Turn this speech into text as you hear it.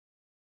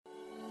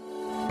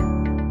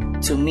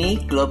To me,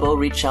 Global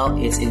Reach Out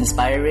is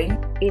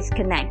inspiring. It's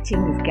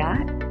connecting with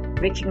God,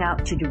 reaching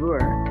out to the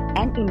world,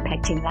 and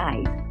impacting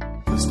life.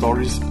 The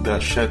stories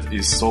that shared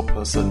is so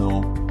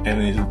personal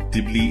and it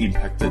deeply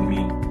impacted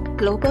me.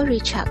 Global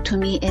Reach Out to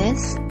me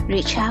is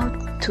reach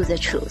out to the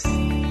truth.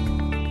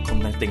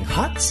 Connecting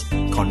hearts,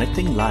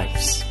 connecting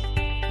lives.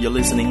 You're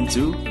listening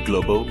to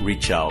Global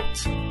Reach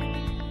Out.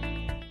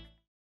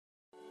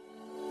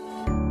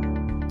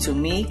 To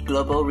me,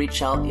 Global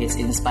Reach Out is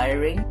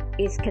inspiring.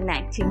 It's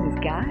connecting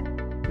with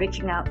God,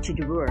 reaching out to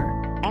the world,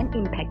 and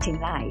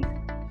impacting life.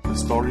 The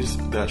stories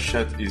that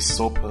shared is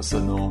so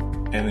personal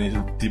and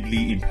it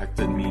deeply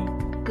impacted me.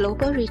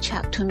 Global Reach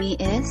Out to me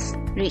is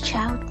reach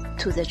out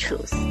to the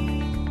truth.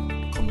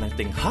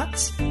 Connecting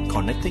hearts,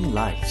 connecting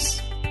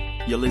lives.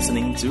 You're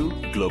listening to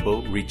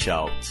Global Reach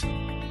Out.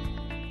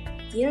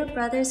 Dear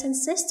brothers and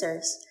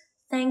sisters,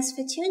 thanks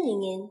for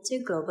tuning in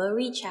to Global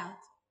Reach Out.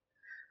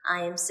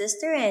 I am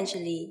Sister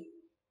Angeli,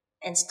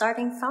 and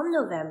starting from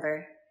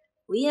November,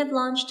 we have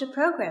launched a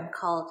program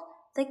called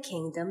the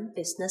Kingdom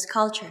Business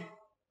Culture.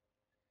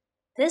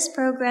 This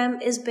program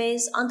is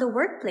based on the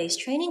workplace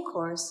training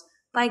course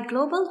by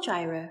Global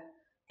Gyra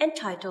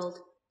entitled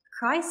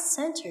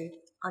Christ-Centered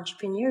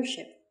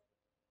Entrepreneurship.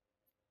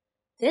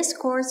 This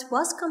course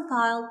was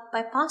compiled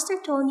by Pastor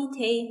Tony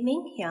Tay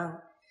Ming Hyang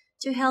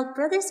to help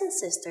brothers and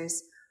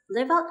sisters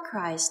live out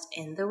Christ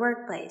in the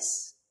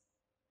workplace.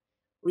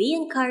 We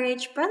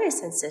encourage brothers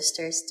and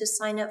sisters to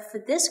sign up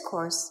for this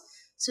course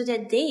so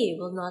that they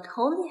will not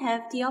only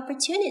have the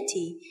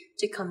opportunity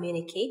to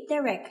communicate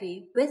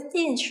directly with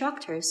the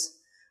instructors,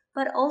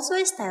 but also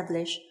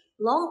establish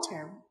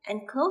long-term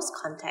and close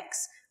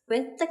contacts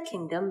with the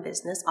kingdom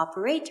business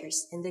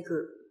operators in the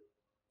group,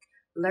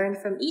 learn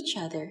from each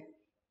other,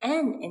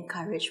 and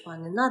encourage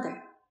one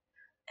another,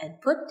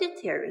 and put the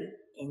theory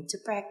into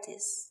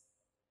practice.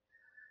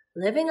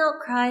 Living out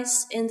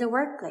Christ in the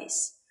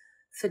workplace.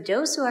 For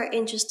those who are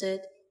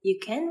interested, you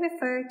can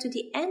refer to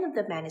the end of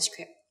the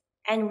manuscript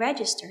and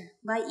register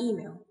by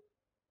email.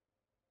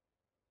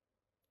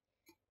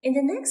 In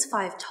the next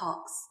 5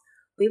 talks,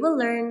 we will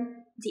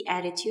learn the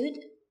attitude,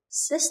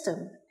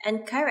 system,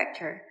 and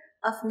character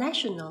of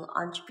national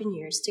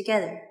entrepreneurs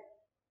together.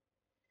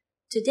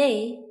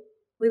 Today,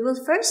 we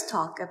will first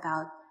talk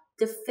about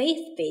the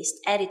faith-based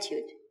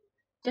attitude,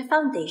 the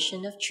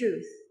foundation of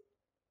truth.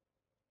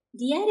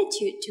 The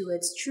attitude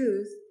towards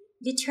truth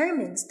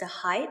determines the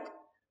height,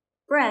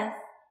 breadth,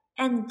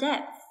 and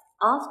depth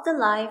of the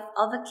life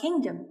of a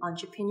kingdom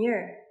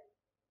entrepreneur.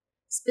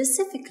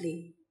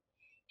 Specifically,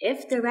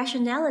 if the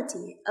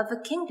rationality of a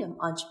kingdom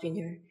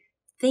entrepreneur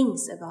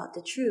thinks about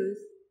the truth,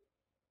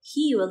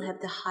 he will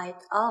have the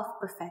height of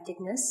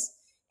propheticness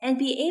and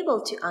be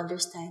able to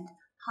understand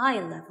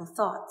high-level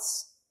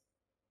thoughts.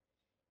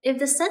 If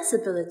the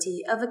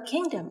sensibility of a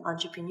kingdom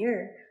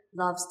entrepreneur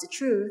loves the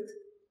truth,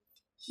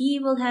 he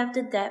will have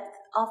the depth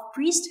of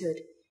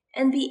priesthood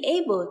and be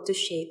able to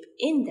shape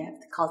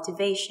in-depth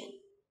cultivation.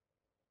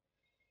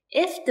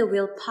 If the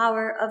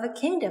willpower of a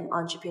kingdom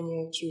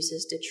entrepreneur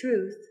chooses the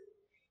truth,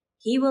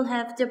 he will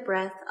have the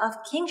breadth of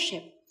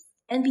kingship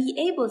and be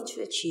able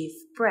to achieve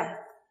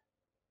breadth.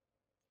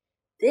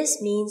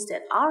 This means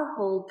that our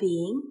whole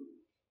being,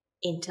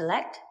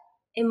 intellect,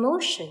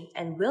 emotion,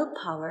 and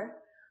willpower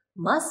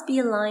must be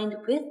aligned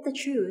with the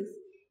truth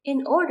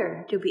in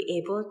order to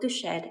be able to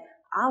shed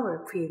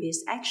our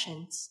previous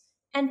actions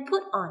and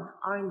put on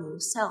our new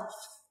self.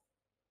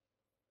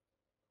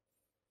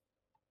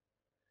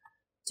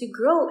 To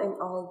grow in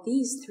all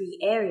these 3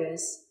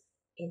 areas,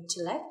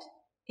 intellect,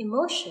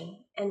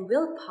 emotion, and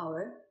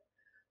willpower,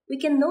 we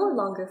can no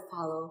longer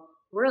follow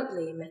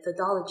worldly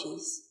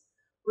methodologies,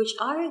 which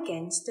are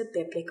against the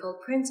biblical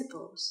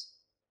principles.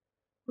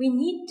 We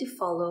need to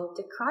follow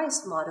the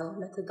Christ model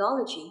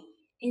methodology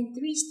in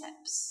 3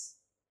 steps: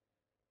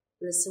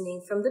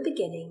 listening from the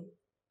beginning,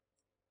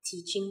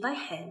 teaching by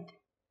hand,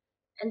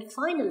 and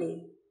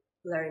finally,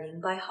 learning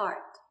by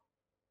heart.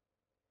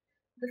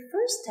 The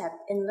first step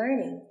in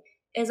learning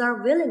is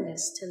our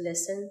willingness to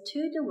listen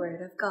to the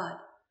Word of God,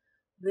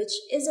 which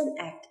is an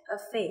act of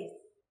faith.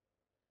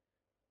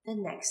 The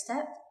next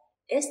step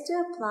is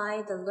to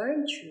apply the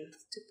learned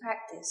truth to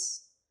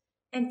practice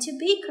and to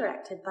be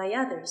corrected by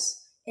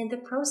others in the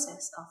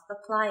process of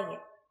applying it.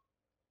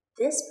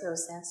 This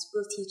process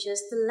will teach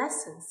us the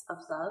lessons of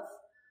love,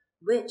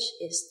 which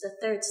is the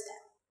third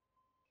step.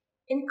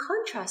 In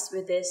contrast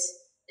with this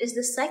is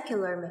the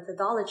secular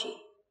methodology,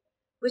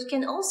 which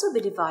can also be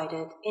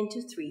divided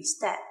into 3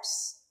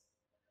 steps.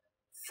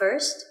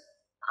 First,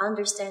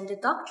 understand the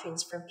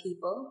doctrines from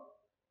people,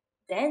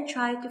 then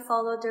try to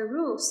follow the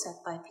rules set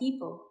by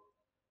people,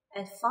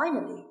 and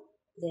finally,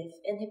 live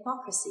in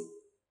hypocrisy.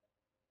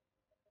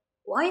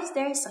 Why is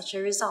there such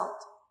a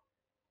result?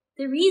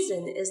 The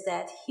reason is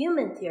that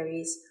human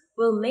theories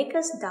will make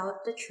us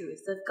doubt the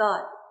truth of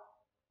God.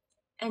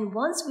 And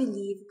once we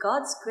leave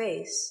God's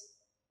grace,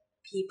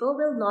 people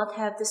will not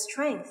have the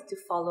strength to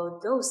follow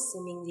those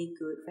seemingly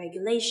good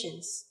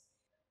regulations,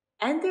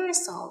 and the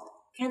result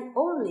can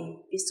only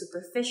be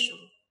superficial.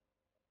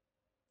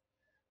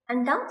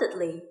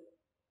 Undoubtedly,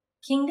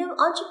 Kingdom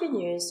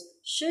entrepreneurs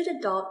should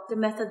adopt the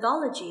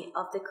methodology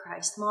of the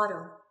Christ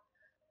model,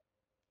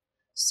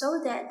 so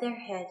that their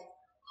head,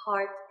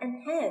 heart,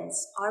 and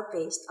hands are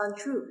based on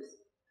truth,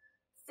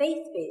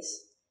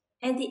 faith-based,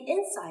 and the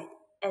inside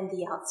and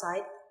the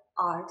outside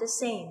are the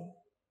same.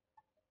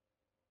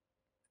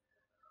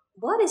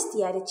 What is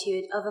the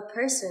attitude of a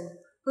person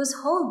whose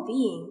whole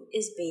being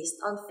is based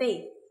on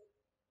faith?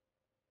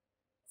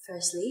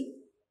 Firstly,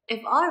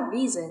 if our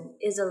reason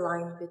is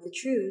aligned with the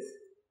truth,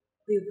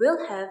 we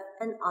will have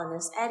an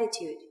honest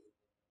attitude.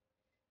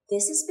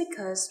 This is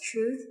because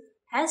truth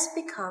has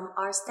become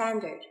our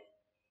standard,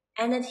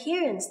 and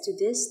adherence to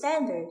this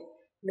standard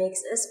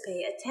makes us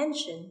pay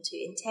attention to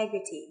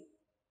integrity.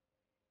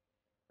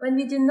 When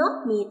we do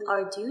not meet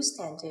our due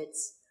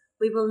standards,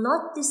 we will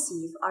not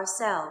deceive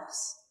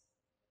ourselves.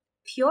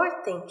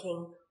 Pure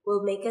thinking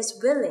will make us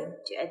willing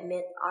to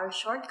admit our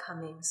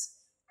shortcomings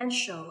and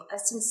show a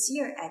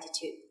sincere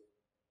attitude.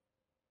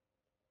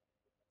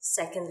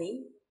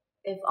 Secondly,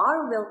 if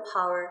our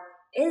willpower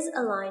is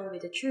aligned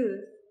with the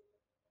truth,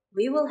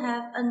 we will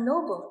have a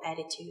noble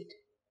attitude.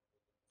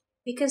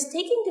 Because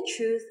taking the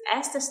truth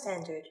as the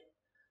standard,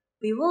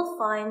 we will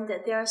find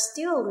that there are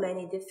still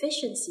many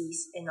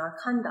deficiencies in our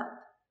conduct,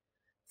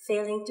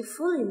 failing to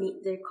fully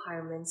meet the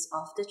requirements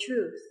of the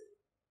truth.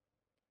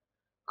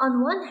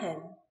 On one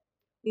hand,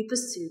 we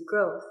pursue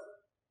growth,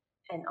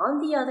 and on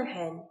the other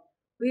hand,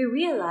 we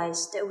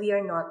realize that we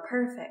are not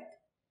perfect,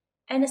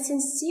 and a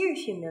sincere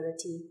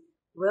humility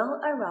will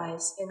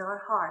arise in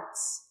our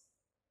hearts.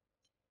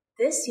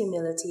 This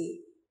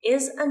humility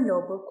is a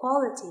noble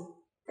quality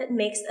that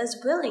makes us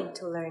willing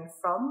to learn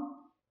from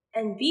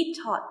and be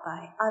taught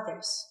by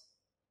others.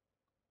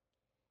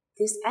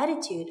 This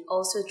attitude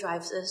also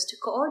drives us to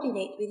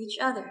coordinate with each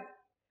other,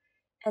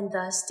 and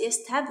thus the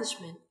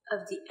establishment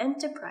of the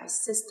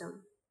enterprise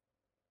system.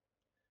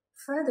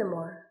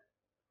 Furthermore,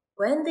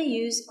 when the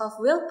use of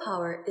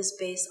willpower is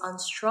based on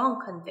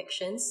strong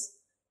convictions,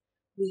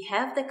 we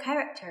have the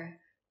character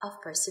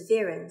of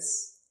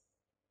perseverance.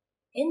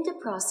 In the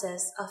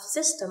process of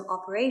system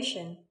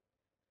operation,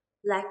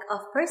 lack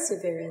of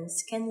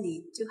perseverance can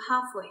lead to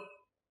halfway.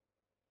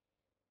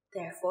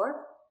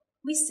 Therefore,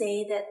 we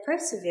say that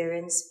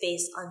perseverance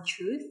based on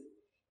truth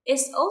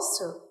is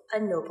also a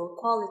noble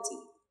quality.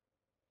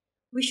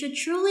 We should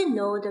truly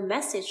know the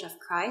message of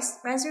Christ's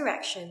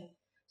resurrection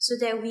so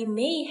that we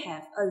may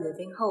have a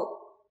living hope.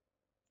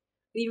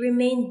 We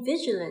remain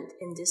vigilant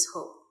in this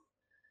hope,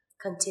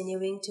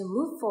 continuing to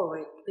move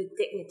forward with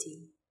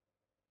dignity.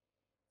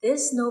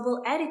 This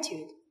noble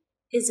attitude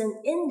is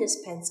an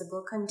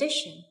indispensable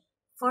condition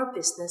for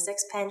business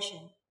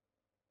expansion.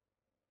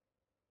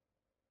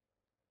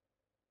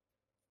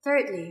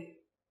 Thirdly,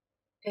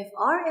 if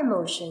our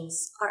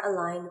emotions are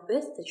aligned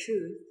with the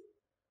truth,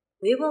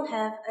 we will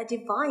have a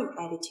divine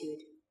attitude.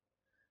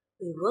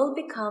 We will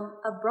become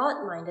a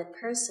broad-minded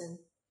person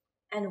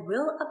and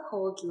will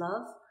uphold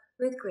love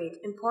with great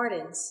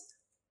importance,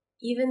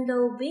 even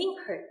though being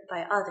hurt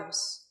by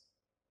others.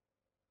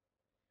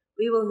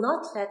 We will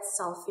not let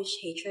selfish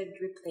hatred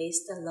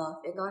replace the love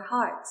in our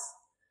hearts.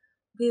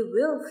 We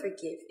will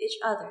forgive each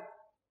other.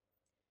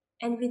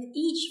 And with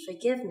each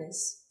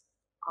forgiveness,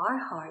 our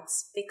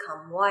hearts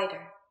become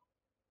wider.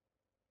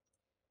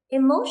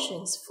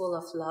 Emotions full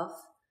of love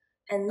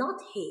and not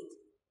hate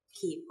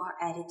keep our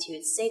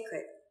attitudes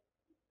sacred.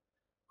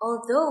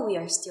 Although we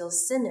are still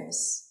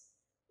sinners,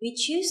 we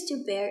choose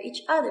to bear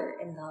each other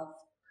in love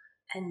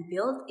and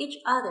build each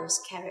other's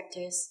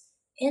characters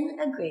in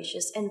a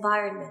gracious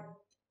environment.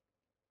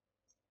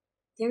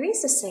 There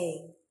is a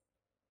saying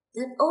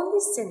that only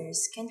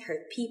sinners can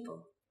hurt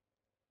people,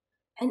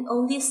 and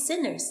only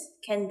sinners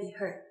can be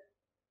hurt.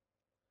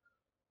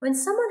 When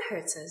someone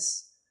hurts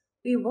us,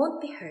 we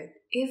won't be hurt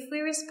if we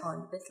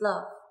respond with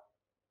love.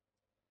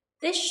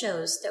 This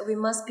shows that we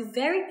must be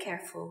very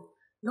careful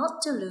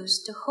not to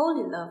lose the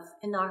holy love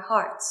in our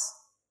hearts.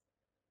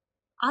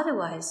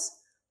 Otherwise,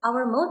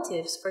 our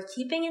motives for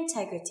keeping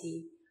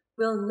integrity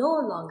will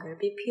no longer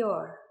be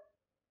pure,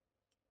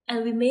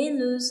 and we may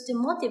lose the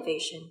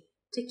motivation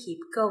to keep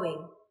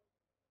going.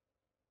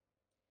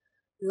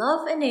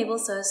 Love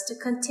enables us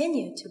to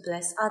continue to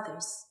bless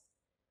others,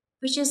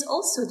 which is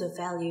also the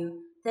value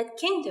that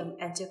kingdom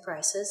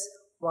enterprises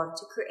want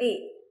to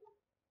create.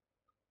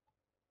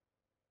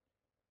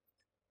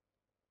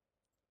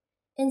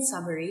 In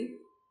summary,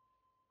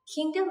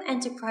 kingdom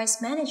enterprise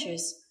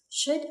managers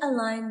should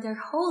align their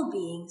whole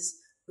beings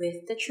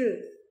with the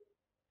truth.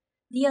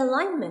 The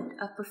alignment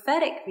of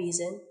prophetic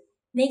reason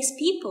makes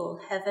people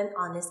have an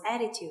honest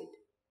attitude.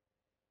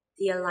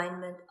 The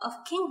alignment of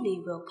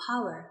kingly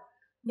willpower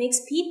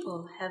makes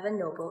people have a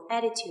noble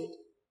attitude.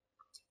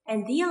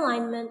 And the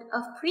alignment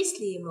of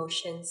priestly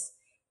emotions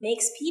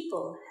makes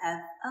people have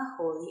a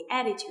holy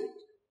attitude.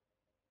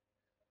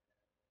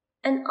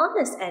 An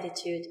honest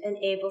attitude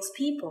enables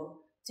people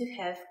to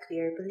have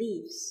clear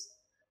beliefs,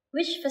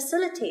 which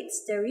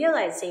facilitates the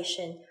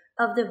realization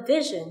of the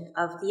vision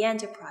of the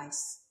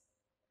enterprise.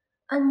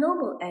 A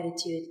noble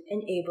attitude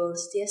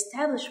enables the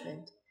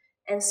establishment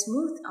and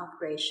smooth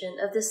operation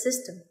of the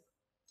system,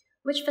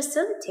 which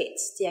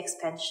facilitates the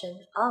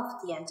expansion of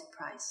the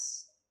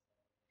enterprise.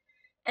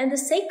 And the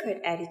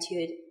sacred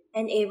attitude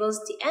enables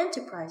the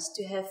enterprise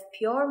to have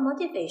pure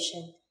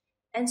motivation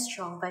and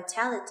strong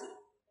vitality,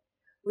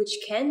 which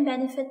can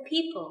benefit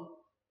people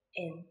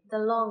in the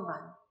long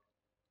run.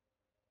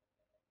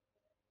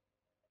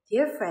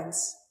 Dear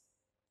friends,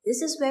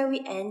 this is where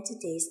we end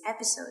today's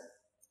episode.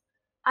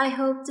 I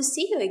hope to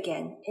see you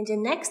again in the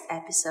next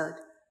episode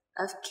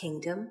of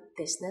Kingdom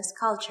Business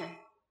Culture.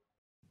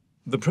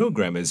 The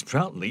program is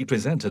proudly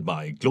presented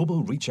by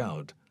Global Reach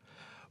Out.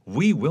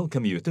 We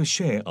welcome you to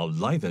share our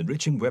live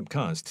enriching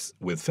webcasts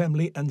with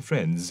family and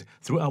friends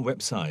through our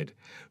website,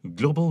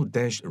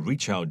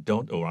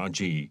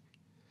 global-reachout.org.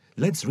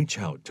 Let's reach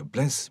out to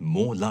bless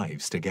more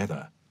lives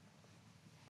together.